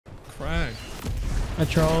Crack. I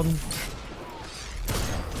trolled.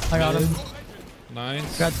 I got him.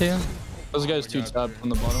 Nice. Got two. Those guys two tapped from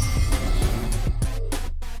the bottom.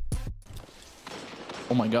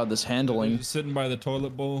 Oh my god, this handling. Just sitting by the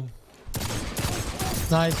toilet bowl.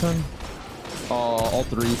 Nice one. All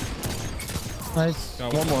three. Nice.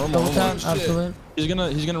 Got One more. Double tap. Absolute. He's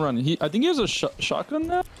gonna run. I think he has a shotgun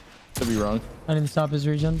now. Could be wrong. I didn't stop his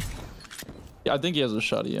regen. Yeah, I think he has a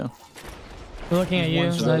shot. Yeah. They're looking at you.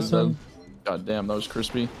 Nice one. God damn, that was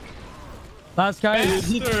crispy. Last guy. Dude,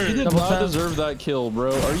 he did Double not tap. deserve that kill,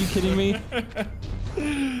 bro. Are you kidding me?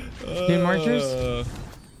 Dude, marchers.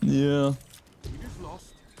 Yeah.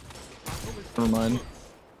 Never mind.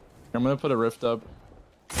 I'm gonna put a rift up.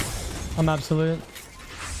 I'm absolute.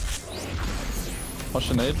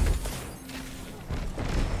 Watch a nade.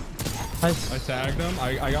 Nice. I tagged him.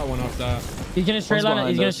 I got one off that. He's gonna straight line.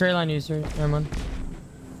 He's gonna straight line you, sir. Never mind.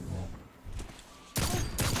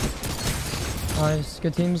 Nice.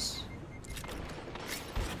 Good teams.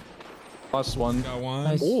 Last one. Got one.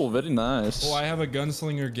 Nice. Oh, very nice. Oh, I have a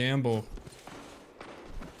gunslinger gamble.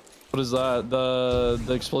 What is that?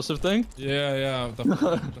 The explosive thing? Yeah. The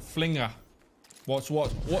flinger. Watch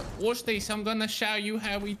this. I'm gonna show you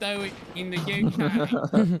how we do it in the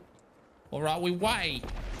UK. All right, we wait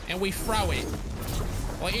and we throw it.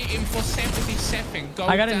 I hit him for 77.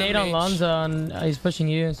 I got a nade on Lonza and he's pushing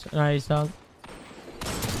you. Alright, he's stopped.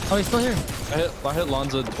 Oh, he's still here. I hit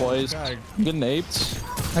Lonza twice. God. I'm getting aped.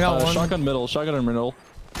 I got one. Shotgun middle. Shotgun in middle.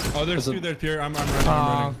 Oh, there's two there, Pure. I'm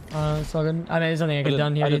running. It's all good. I mean, there's nothing I could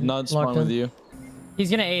done here. I did not spawn with you. He's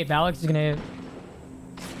gonna ape. Alex is gonna ape.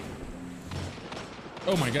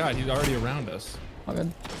 Oh my god, he's already around us. All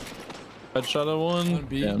good. Headshot at one.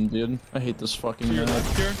 Damn, dude. I hate this fucking Pure,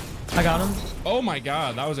 map. Pure. I got him. Oh my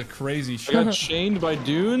god, that was a crazy I shot. got chained by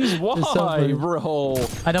dunes? Why, funny. bro?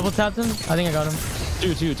 I double tapped him. I think I got him.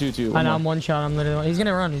 Two. I know. I'm one shot. I'm literally. He's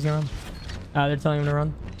gonna run. He's gonna run. They're telling him to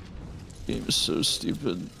run. Game is so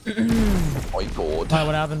stupid. Oh my god. Why?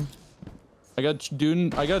 What happened? I got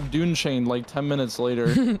dune chained like 10 minutes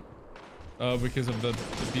later. Because of the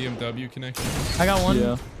BMW connection. I got one.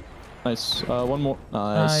 Yeah. Nice. One more.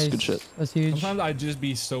 Nice. Good shit. That's huge. Sometimes I just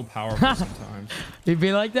be so powerful. Sometimes You'd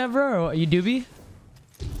be like that, bro. You do be?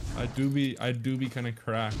 I do be kind of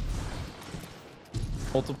cracked.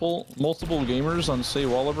 Multiple gamers on say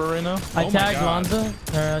Wallah right now. I Oh my tagged God. Lonza.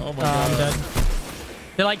 Oh my God. I'm dead.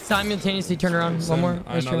 They like simultaneously turn around. One more.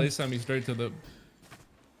 I know they sent me straight to the.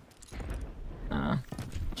 Trying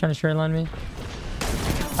to straight line me.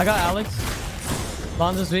 I got Alex.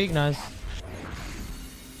 Lonza's weak. Nice.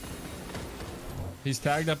 He's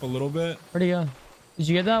tagged up a little bit. Where'd he go? Did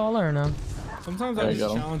you get that, Wallah, or no? Sometimes I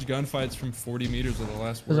just challenge gunfights from 40 meters with the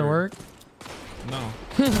last word. Does it work? No.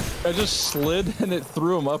 I just slid and it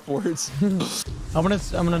threw him upwards. I'm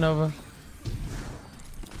gonna Nova.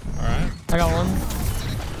 All right. I got one.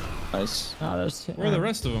 Nice. Oh, there's Where are the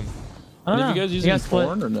rest of them? I don't know. Did you guys You use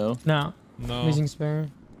Thorn or no? No. No. I'm using spare.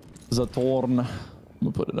 It's a Thorn. I'm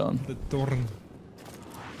gonna put it on. The Thorn.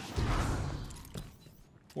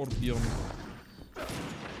 Scorpion.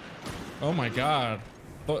 Oh my god.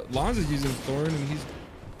 But Lonza's using Thorn and he's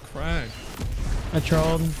cracked. I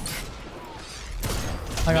trolled.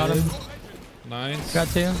 I got him. Nice. Got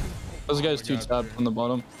two. Those guys two tapped on the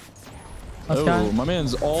bottom. Last guy. Oh, my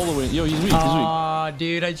man's all the way. Yo, he's weak. Aw,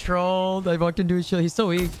 dude, I trolled. I walked into his shield. He's still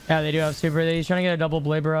weak. Yeah, they do have super. He's trying to get a double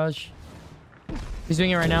blade barrage. He's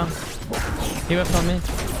doing it right now. He whipped on me.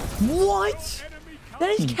 What? That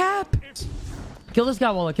is cap. Kill this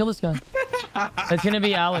guy, Wallah. Kill this guy. It's gonna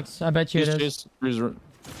be Alex. I bet you it is.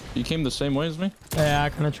 You came the same way as me? Yeah, I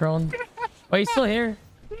kind of trolling. Wait, he's still here.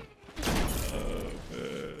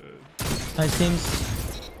 Nice teams.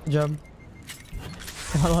 Good job.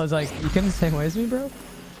 I was like, you came the same way as me, bro?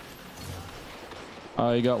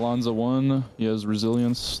 I got Lonza one. He has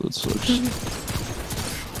resilience. That sucks.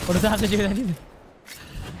 What does that have to do with anything?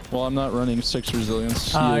 Well, I'm not running 6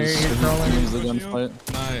 resilience. Oh, you're trolling. He's the gunfight.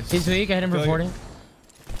 Nice. He's weak. I hit him for 40.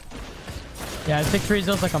 Yeah, 6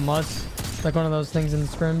 resilience like a must. It's like one of those things in the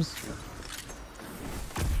scrims.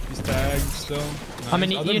 He's tagged still. Nice. I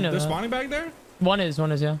mean, you know they're that. spawning back there? One is,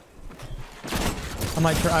 yeah. I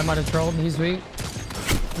might have trolled. He's weak.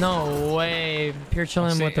 No way.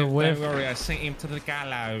 PureChiLL him with the whiff. Don't worry, I sent him to the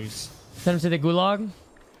gallows. Send him to the gulag.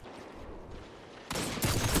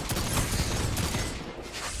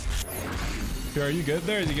 Are you good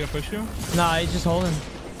there? Is he gonna push you? Nah, he's just holding.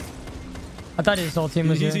 I thought his whole team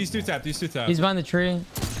was here. He's two tapped. He's two tapped. He's behind the tree.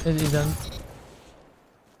 He's done.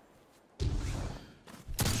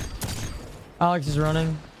 Alex is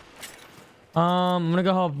running. I'm gonna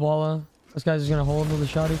go help Wallah. This guy's just gonna hold with a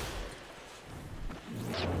shotty.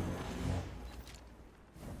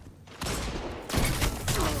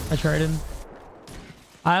 I traded.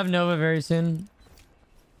 I have Nova very soon.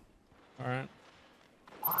 All right.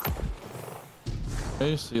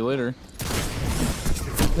 Hey, see you later. I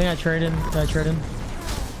think I traded. I traded.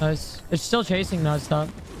 Nice. It's still chasing non-stop.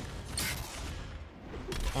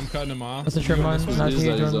 I'm cutting him off. That's a trim line. Nice.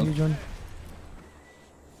 You join.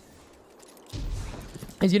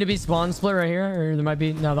 He's gonna be spawn split right here, or there might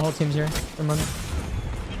be no. The whole team's here.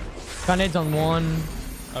 Got nades on one.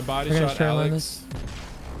 I body shot Alex.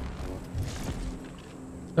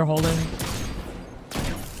 They're holding.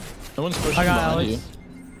 No one's pushing I got behind Alex. you.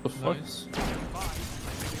 The fuck? Nice.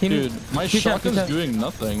 Dude, my shotgun's doing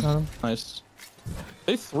nothing. Oh. Nice.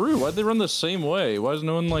 They threw. Why'd they run the same way? Why is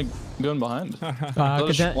no one like going behind?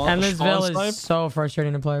 Because Endlessville is so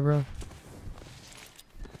frustrating to play, bro.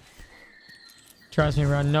 Trust me,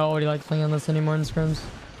 bro. Nobody likes playing Endless anymore in scrims.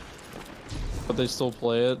 But they still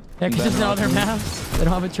play it. Yeah, because it's not their maps. They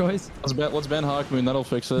don't have a choice. Let's ban Hawkmoon. That'll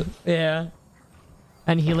fix it. Yeah.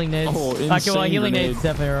 And healing nades. Oh, Okay, well, healing nades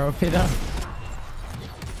definitely are OP though.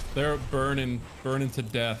 They're burning to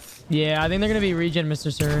death. Yeah, I think they're gonna be regen,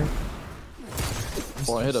 Mr. Sir.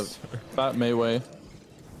 Oh, I hit a fat Mayway.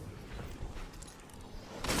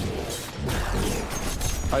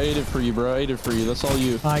 I ate it for you, bro. I ate it for you. That's all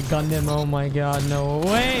you. I gunned him. Oh my god, no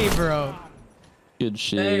way, bro. Good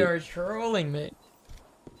shit. They are trolling me.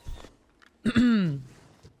 You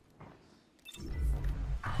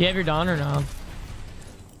have your Dawn or no?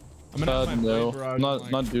 I'm gonna have my no,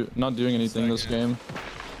 Blade not doing anything this game.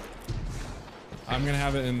 I'm gonna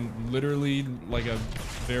have it in literally like a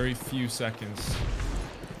very few seconds.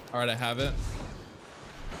 All right, I have it.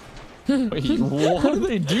 Wait, what are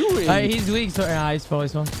they doing? He's weak, so he's full.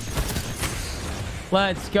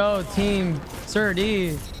 Let's go, team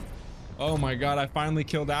SirD. Oh my god, I finally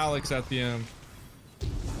killed Alex at the end.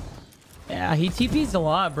 Yeah, he TPs a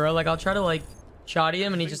lot, bro. Like, I'll try to like shoddy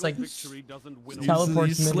him, and he just like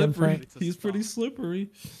teleports he's him in slippery. fight. He's pretty slippery.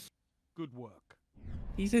 Good work.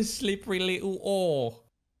 He's a slippery little ore.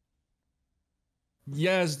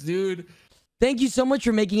 Yes, dude. Thank you so much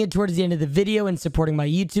for making it towards the end of the video and supporting my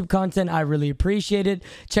YouTube content. I really appreciate it.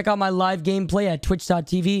 Check out my live gameplay at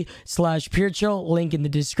twitch.tv/PureChiLL, link in the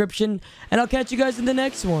description. And I'll catch you guys in the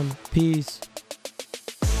next one. Peace.